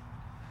 hectares,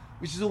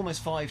 which is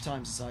almost 5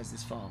 times the size of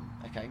this farm.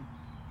 Okay.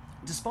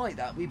 Despite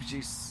that, we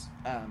produce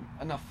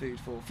enough food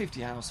for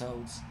 50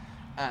 households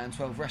and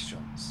 12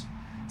 restaurants.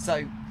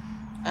 So,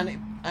 and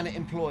it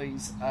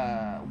employs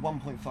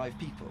 1.5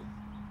 people.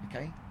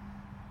 Okay,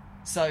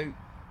 so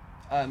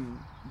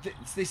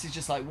this is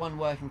just like one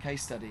working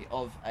case study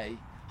of a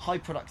high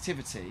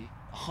productivity,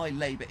 high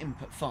labour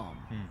input farm.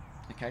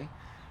 Okay,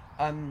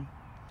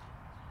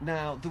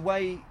 now the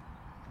way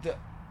that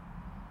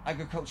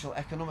agricultural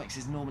economics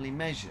is normally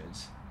measured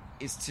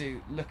is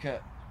to look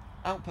at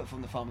output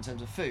from the farm in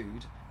terms of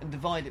food and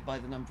divide it by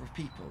the number of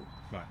people,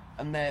 right,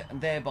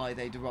 and thereby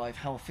they derive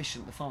how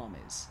efficient the farm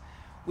is,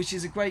 which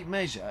is a great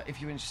measure if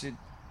you're interested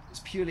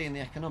purely in the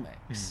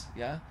economics.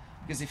 Yeah,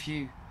 because if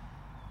you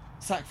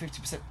sack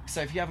 50%,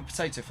 so if you have a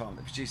potato farm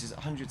that produces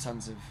 100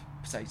 tons of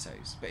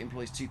potatoes but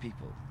employs 2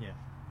 people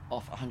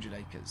off 100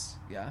 acres,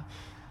 yeah,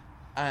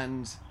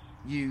 and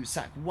you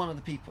sack one of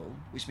the people,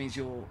 which means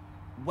your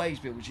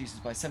wage bill reduces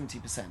by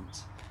 70%,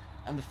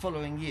 and the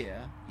following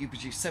year you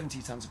produce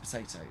 70 tons of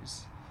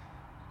potatoes.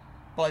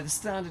 By the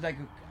standard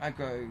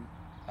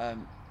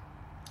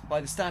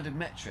by the standard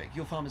metric,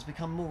 your farmers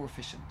become more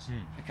efficient.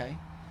 Okay,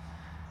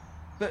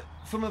 but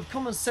from a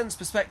common sense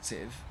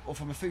perspective, or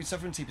from a food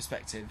sovereignty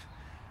perspective,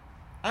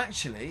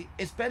 actually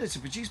it's better to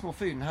produce more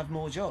food and have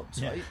more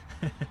jobs, right?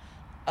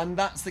 And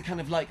that's the kind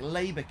of like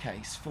labour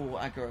case for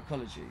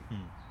agroecology.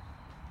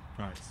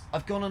 Right.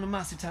 I've gone on a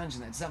massive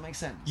tangent there. Does that make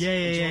sense? Yeah. Do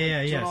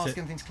you want to So- ask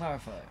anything to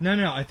clarify it?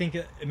 No. I think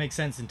it makes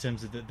sense in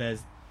terms of that.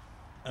 There's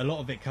a lot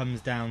of it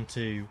comes down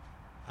to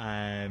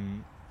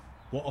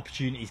what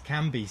opportunities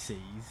can be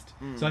seized.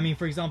 So I mean,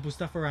 for example,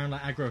 stuff around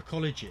like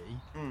agroecology.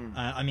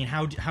 I mean,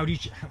 how do you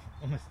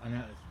almost? I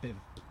know it's a bit of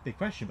a big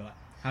question, but like,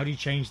 how do you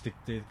change the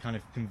kind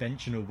of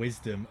conventional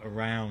wisdom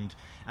around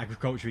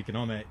agricultural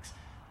economics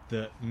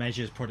that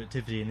measures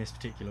productivity in this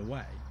particular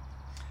way?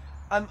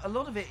 A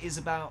lot of it is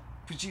about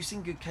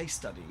producing good case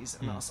studies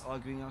and us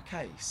arguing our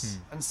case.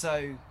 And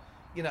so,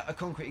 you know, a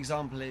concrete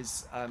example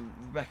is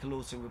Rebecca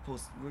Lawton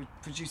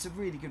produced a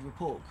really good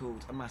report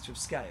called A Matter of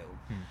Scale,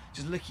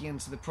 just looking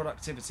into the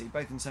productivity,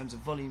 both in terms of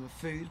volume of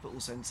food, but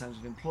also in terms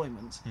of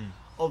employment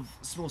of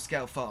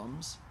small-scale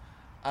farms.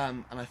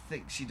 And I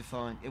think she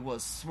defined,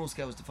 small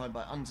scale was defined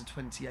by under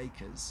 20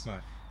 acres.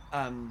 Right.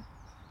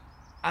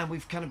 And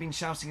we've kind of been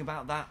shouting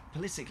about that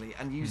politically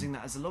and using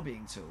that as a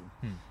lobbying tool.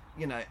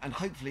 You know, and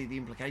hopefully the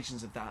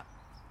implications of that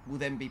will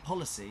then be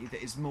policy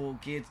that is more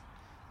geared,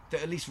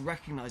 that at least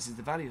recognises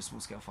the value of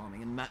small-scale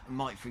farming and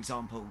might, for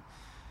example,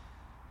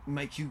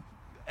 make you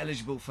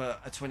eligible for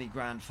a 20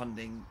 grand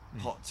funding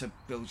pot to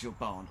build your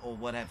barn or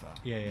whatever.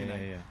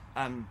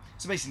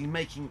 So basically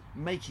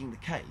making the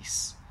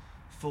case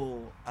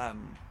for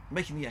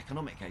making the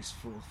economic case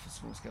for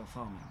small-scale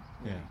farming.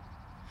 Really. Yeah.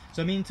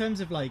 So I mean, in terms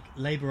of like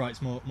labour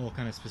rights, more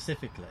kind of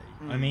specifically,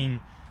 I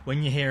mean,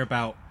 when you hear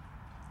about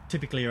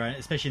typically around,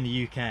 especially in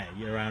the UK,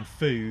 around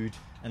food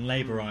and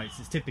labour rights,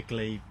 it's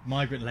typically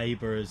migrant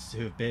labourers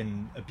who have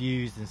been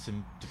abused in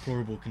some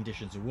deplorable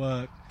conditions of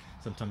work,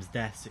 sometimes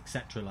deaths,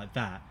 etc., like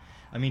that.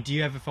 I mean, do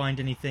you ever find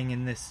anything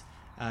in this?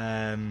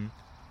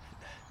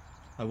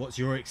 What's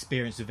your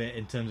experience of it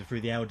in terms of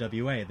through the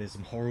LWA? Are there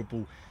some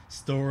horrible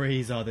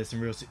stories? Are there some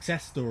real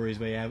success stories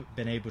where you've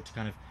been able to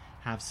kind of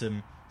have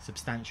some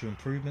substantial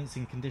improvements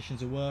in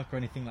conditions of work or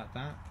anything like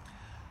that?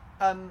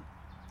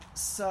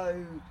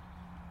 So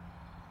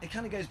it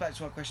kind of goes back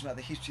to our question about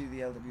the history of the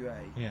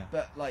LWA. Yeah.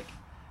 But like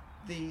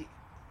the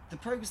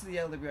progress of the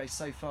LWA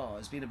so far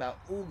has been about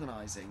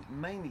organising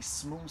mainly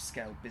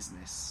small-scale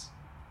business,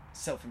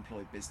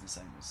 self-employed business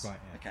owners. Right.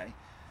 Yeah.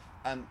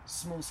 Okay.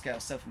 Small-scale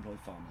self-employed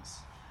farmers.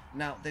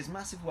 Now, there's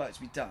massive work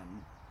to be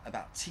done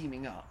about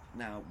teaming up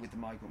now with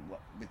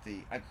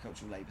the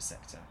agricultural labour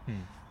sector,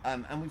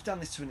 and we've done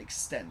this to an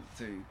extent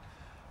through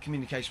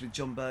communication with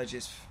John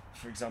Burgess,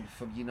 for example,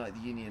 from Unite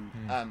the Union,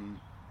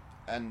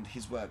 and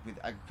his work with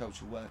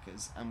agricultural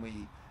workers. And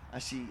we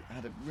actually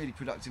had a really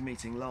productive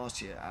meeting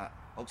last year at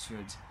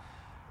Oxford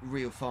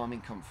Real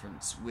Farming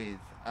Conference with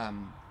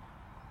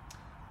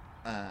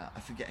I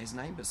forget his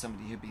name, but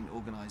somebody who'd been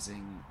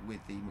organising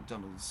with the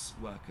McDonald's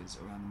workers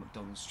around the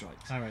McDonald's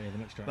strikes. Oh, right, yeah, the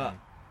McStrike.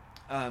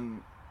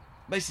 But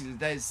basically,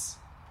 there's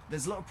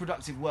a lot of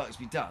productive work to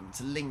be done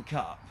to link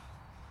up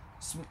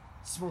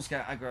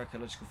small-scale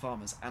agroecological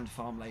farmers and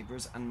farm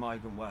labourers and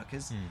migrant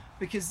workers,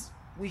 because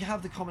we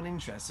have the common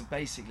interest of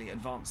basically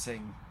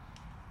advancing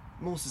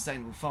more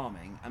sustainable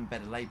farming and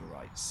better labour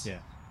rights. Yeah.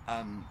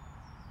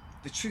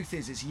 The truth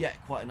is, it's yet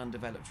quite an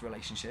undeveloped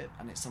relationship,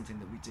 and it's something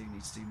that we do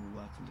need to do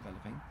more work on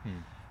developing.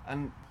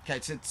 And okay,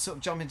 to sort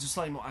of jump into a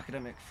slightly more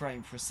academic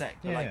frame for a sec,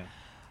 but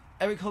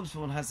Eric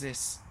Hobsbawm has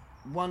this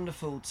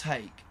wonderful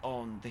take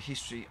on the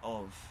history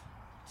of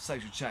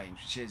social change,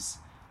 which is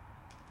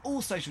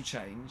all social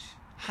change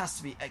has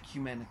to be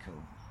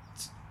ecumenical,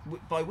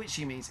 by which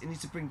he means it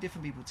needs to bring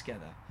different people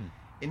together.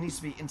 It needs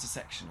to be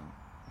intersectional.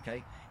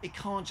 Okay, it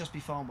can't just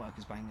be farm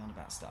workers banging on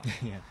about stuff.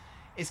 Yeah.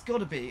 It's got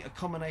to be a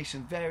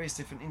combination of various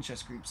different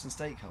interest groups and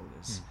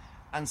stakeholders.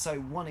 And so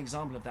one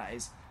example of that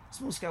is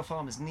small-scale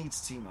farmers need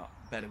to team up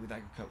better with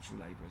agricultural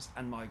labourers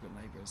and migrant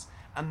labourers,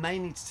 and they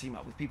need to team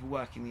up with people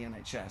working in the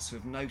NHS who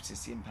have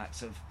noticed the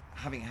impacts of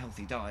having a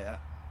healthy diet,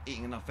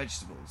 eating enough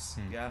vegetables,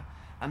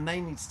 and they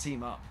need to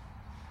team up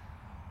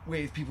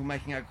with people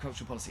making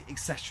agricultural policy,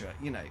 etc.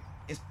 You know,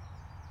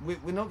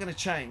 we're not going to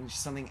change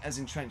something as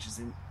entrenched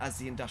as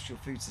the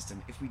industrial food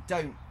system if we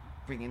don't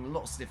bring in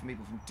lots of different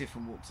people from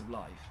different walks of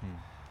life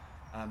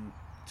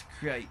to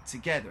create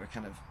together a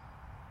kind of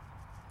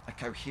a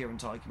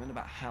coherent argument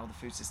about how the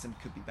food system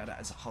could be better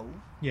as a whole.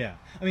 Yeah,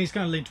 I mean, it's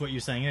kind of linked to what you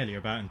were saying earlier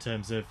about in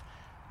terms of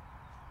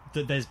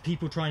that there's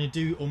people trying to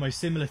do almost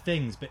similar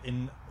things but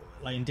in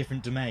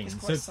different domains.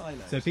 It's quite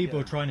siloed, so people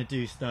are trying to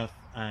do stuff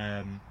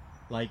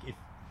like if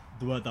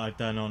the work that I've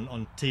done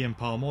on tea and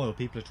palm oil,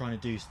 people are trying to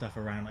do stuff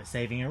around like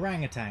saving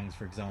orangutans,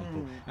 for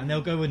example, and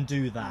they'll go and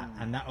do that,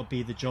 and that'll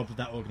be the job of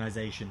that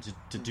organisation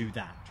to do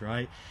that,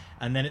 right?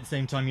 And then at the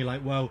same time you're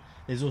like, well,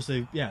 there's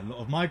also a lot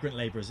of migrant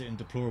labourers in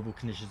deplorable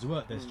conditions of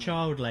work, there's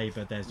child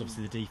labour, there's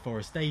obviously the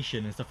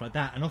deforestation and stuff like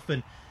that, and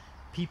often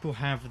people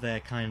have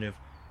their kind of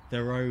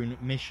their own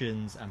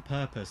missions and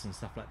purpose and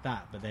stuff like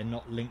that, but they're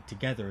not linked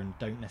together and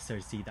don't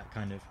necessarily see that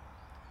kind of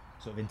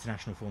sort of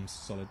international forms of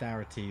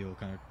solidarity or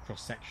kind of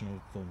cross-sectional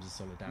forms of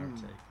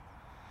solidarity.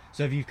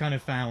 So have you kind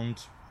of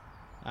found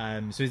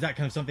so is that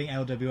kind of something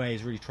LWA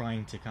is really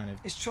trying to kind of...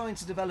 It's trying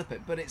to develop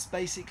it, but it's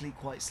basically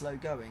quite slow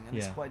going, and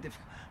it's quite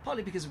difficult,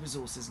 partly because of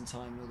resources and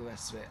time and all the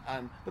rest of it,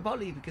 but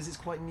partly because it's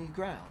quite new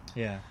ground.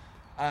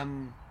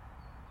 And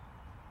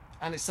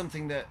it's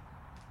something that,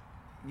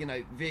 you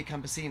know, Via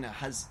Campesina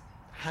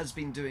has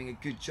been doing a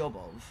good job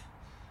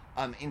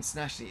of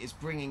internationally, is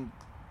bringing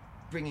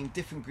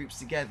different groups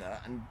together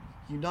and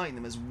uniting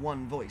them as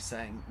one voice,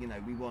 saying, you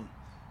know, we want,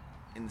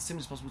 in the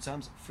simplest possible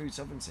terms, food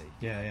sovereignty.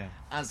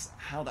 As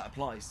how that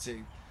applies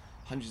to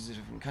hundreds of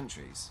different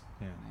countries.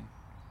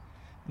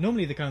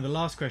 Normally the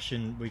last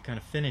question we kind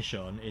of finish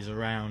on is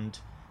around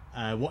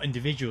what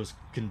individuals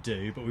can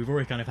do, but we've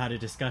already kind of had a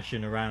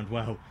discussion around,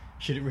 well,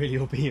 should it really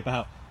all be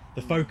about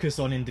the focus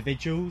on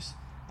individuals?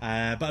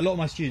 But a lot of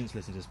my students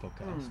listen to this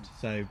podcast,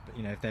 so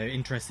if they're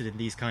interested in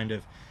these kind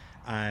of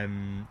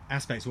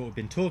aspects of what we've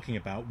been talking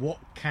about, what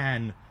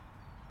can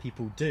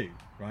people do,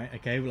 right?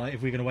 Okay, like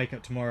if we're going to wake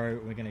up tomorrow,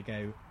 we're going to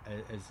go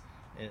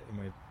and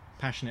we're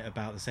passionate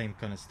about the same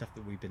kind of stuff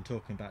that we've been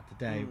talking about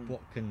today.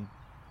 What can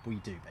we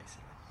do,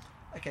 basically?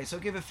 Okay, so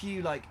I'll give a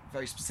few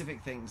very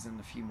specific things and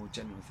a few more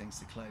general things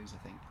to close, I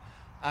think.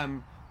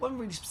 One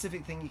really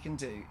specific thing you can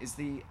do is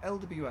the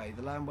LWA,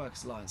 the Land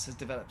Workers Alliance, has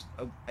developed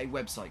a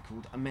website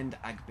called Amend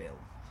Ag Bill,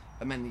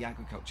 Amend the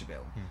Agriculture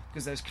Bill,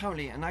 because there's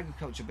currently an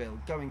agriculture bill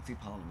going through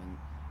Parliament,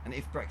 and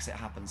if Brexit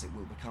happens, it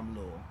will become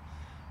law.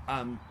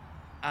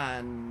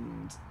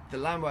 And the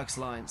Land Workers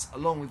Alliance,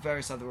 along with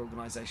various other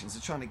organisations,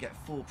 are trying to get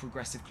 4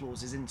 progressive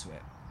clauses into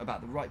it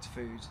about the right to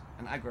food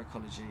and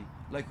agroecology,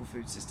 local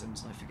food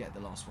systems, and I forget the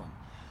last one.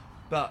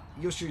 But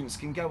your students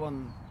can go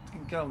on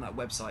that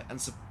website and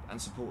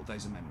support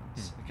those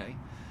amendments. Okay,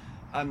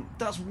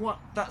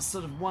 that's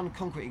sort of one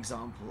concrete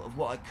example of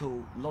what I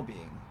call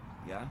lobbying.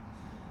 Yeah,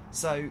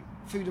 so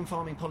food and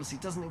farming policy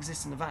doesn't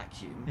exist in a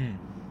vacuum.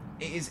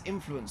 It is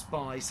influenced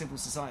by civil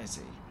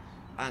society,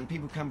 and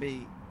people can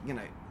be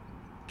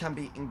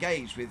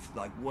engaged with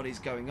what is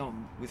going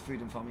on with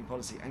food and farming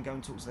policy and go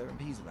and talk to their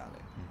MPs about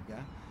it.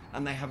 Yeah,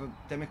 and they have a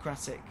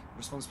democratic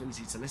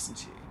responsibility to listen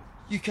to you.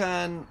 You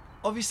can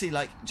obviously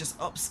just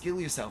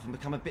upskill yourself and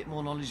become a bit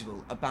more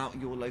knowledgeable about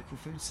your local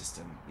food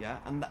system. Yeah,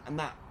 and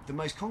that the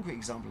most concrete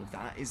example of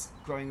that is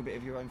growing a bit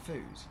of your own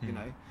food.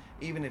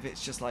 Even if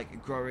it's just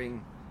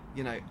growing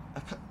a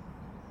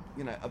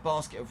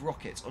basket of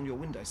rockets on your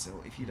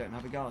windowsill if you don't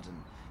have a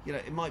garden.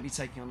 It might be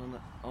taking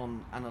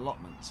on an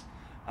allotment.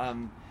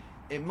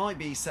 It might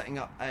be setting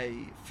up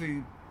a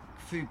food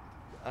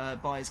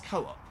buyers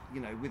co-op,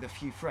 with a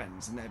few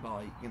friends, and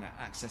thereby,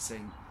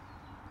 accessing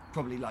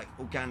probably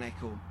organic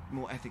or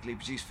more ethically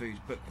produced food,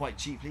 but quite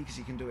cheaply because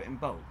you can do it in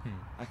bulk.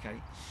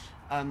 Okay.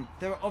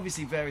 There are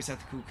obviously various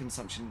ethical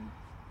consumption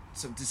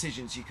sort of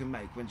decisions you can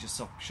make when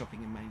just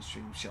shopping in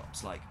mainstream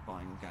shops, like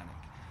buying organic,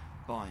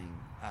 buying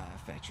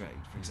fair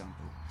trade, for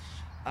example.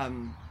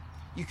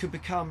 You could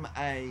become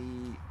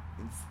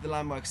the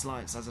Land Workers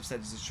Alliance, as I've said,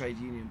 is a trade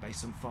union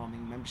based on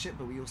farming membership,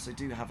 but we also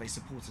do have a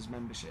supporters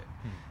membership.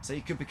 So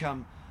you could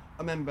become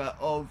a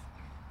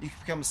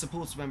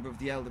supporters member of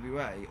the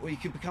LWA, or you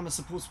could become a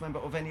supporters member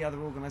of any other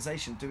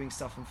organisation doing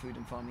stuff on food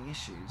and farming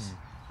issues.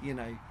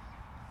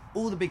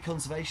 All the big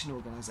conservation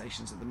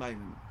organisations at the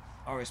moment,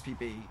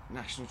 RSPB,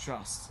 National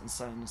Trust, and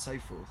so on and so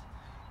forth,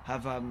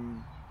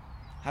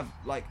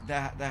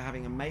 they're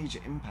having a major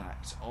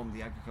impact on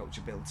the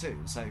agriculture bill too.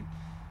 So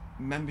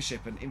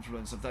membership and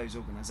influence of those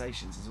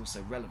organisations is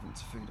also relevant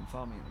to food and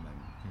farming at the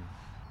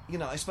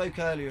moment. I spoke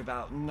earlier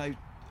about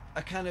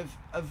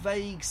a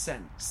vague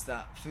sense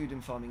that food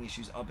and farming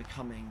issues are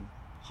becoming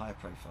higher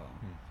profile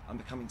and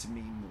becoming to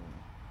mean more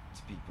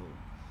to people.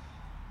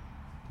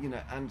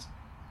 And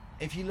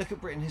if you look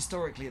at Britain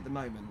historically at the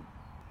moment,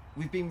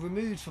 we've been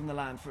removed from the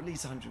land for at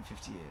least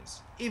 150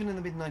 years. Even in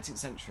the mid-19th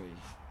century,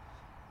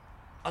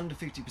 under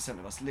 50%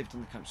 of us lived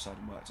in the countryside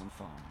and worked on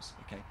farms.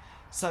 Okay,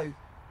 so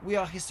we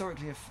are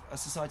historically a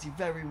society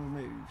very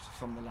removed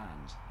from the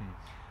land.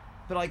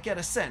 But I get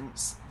a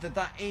sense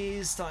that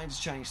is starting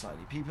to change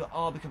slightly. People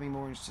are becoming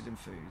more interested in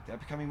food. They're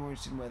becoming more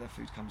interested in where their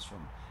food comes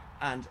from.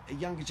 And a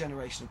younger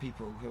generation of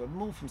people who are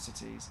more from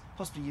cities,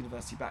 possibly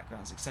university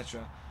backgrounds,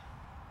 etc.,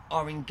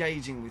 are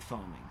engaging with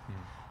farming.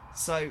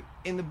 So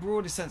in the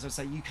broadest sense, I'd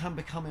say you can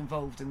become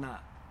involved in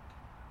that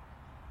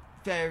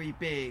very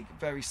big,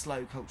 very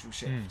slow cultural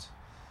shift.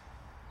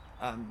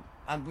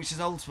 And which is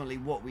ultimately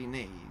what we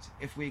need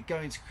if we're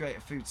going to create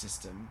a food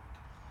system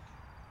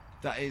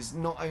that is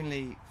not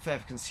only fair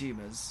for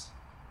consumers,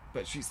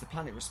 but treats the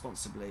planet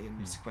responsibly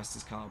and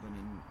sequesters carbon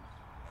and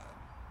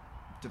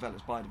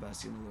develops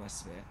biodiversity and all the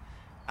rest of it,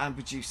 and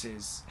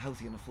produces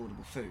healthy and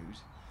affordable food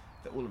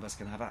that all of us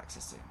can have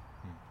access to.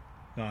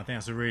 No, I think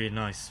that's a really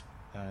nice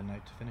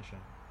note to finish on.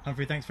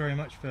 Humphrey, thanks very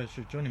much for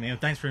joining me, and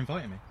thanks for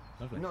inviting me.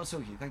 Lovely. Not at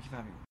all, Hugh. Thank you for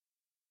having me.